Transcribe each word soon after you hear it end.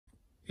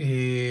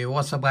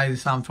What's up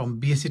guys, I'm from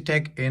BSc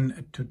Tech.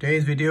 In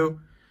today's video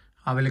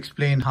I will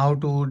explain how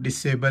to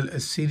disable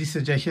Siri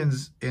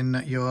suggestions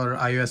in your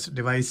iOS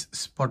device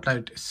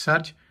Spotlight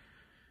search.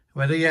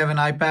 Whether you have an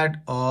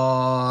iPad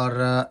or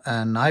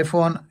an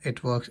iPhone,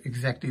 it works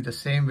exactly the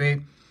same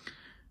way.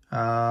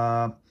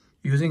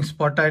 Using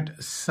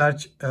Spotlight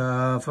search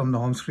from the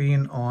home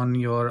screen on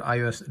your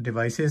iOS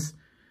devices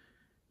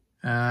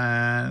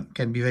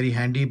can be very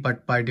handy,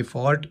 but by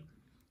default,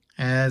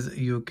 as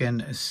you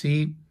can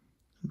see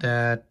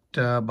that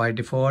by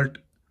default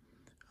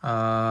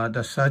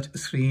the search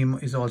screen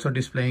is also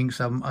displaying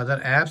some other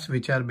apps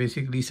which are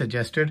basically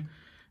suggested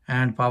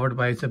and powered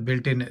by the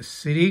built-in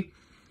Siri.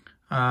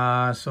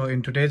 So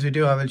in today's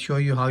video I will show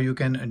you how you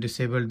can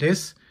disable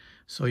this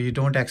so you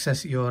don't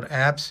access your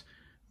apps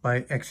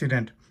by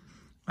accident.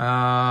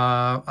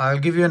 I'll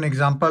give you an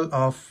example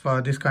of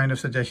this kind of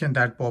suggestion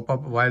that pop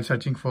up while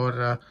searching for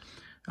a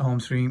home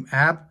screen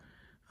app.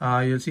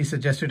 You'll see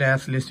suggested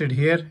apps listed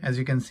here as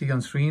you can see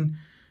on screen,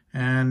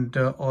 and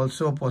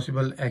also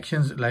possible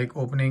actions like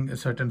opening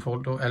certain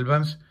photo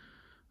albums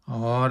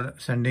or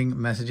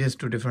sending messages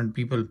to different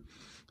people.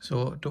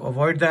 So to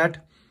avoid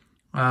that,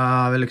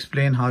 I will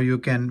explain how you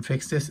can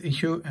fix this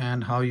issue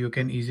and how you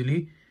can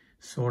easily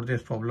sort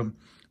this problem.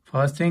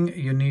 First thing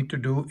you need to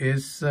do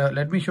is,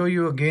 let me show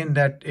you again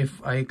that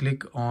if I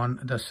click on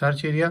the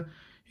search area,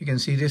 you can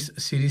see this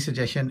Siri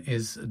suggestion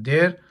is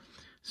there.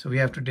 So we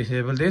have to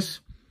disable this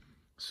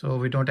so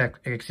we don't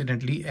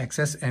accidentally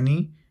access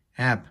any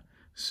app.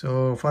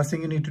 So first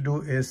thing you need to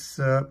do is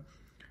you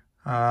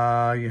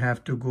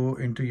have to go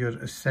into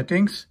your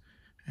settings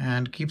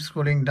and keep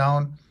scrolling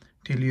down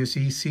till you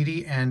see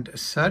Siri and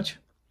search.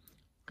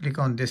 Click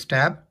on this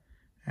tab,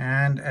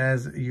 and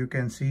as you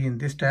can see in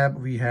this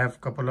tab we have a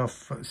couple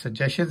of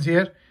suggestions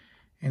here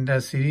in the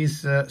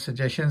Siri's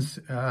suggestions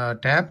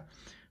tab,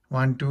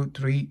 1, 2,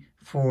 3,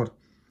 4.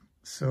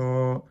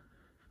 So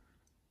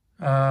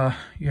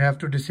you have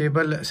to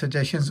disable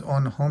suggestions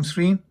on home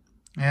screen.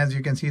 As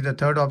you can see, the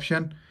third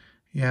option,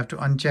 you have to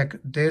uncheck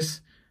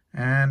this,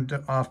 and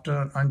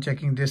after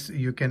unchecking this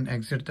you can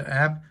exit the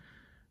app,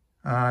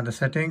 the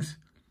settings,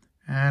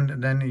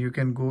 and then you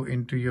can go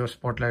into your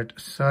Spotlight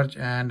search,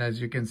 and as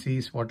you can see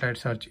Spotlight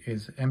search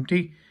is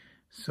empty.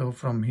 So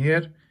from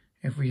here,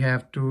 if we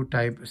have to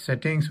type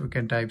settings, we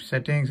can type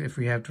settings. If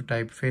we have to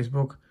type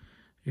Facebook,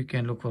 you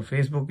can look for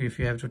Facebook. If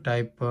you have to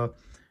type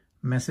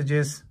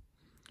messages,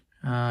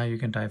 you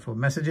can type for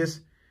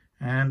messages,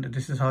 and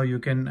this is how you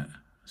can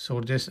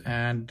sort this.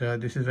 And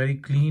this is very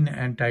clean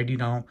and tidy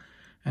now,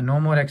 and no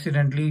more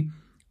accidentally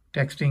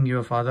texting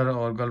your father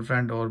or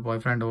girlfriend or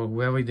boyfriend or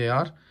whoever they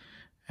are.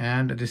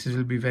 And this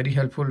will be very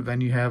helpful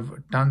when you have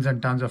tons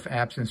and tons of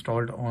apps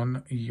installed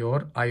on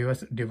your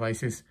iOS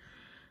devices.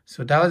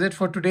 So that was it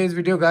for today's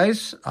video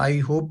guys. I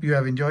hope you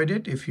have enjoyed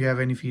it. If you have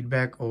any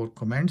feedback or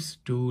comments,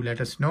 do let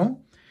us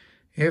know.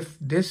 If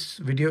this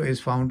video is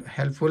found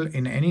helpful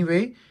in any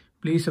way,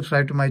 please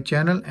subscribe to my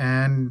channel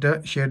and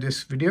share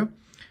this video.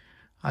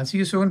 I'll see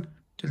you soon.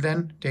 Till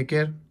then, take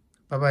care.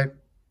 Bye-bye.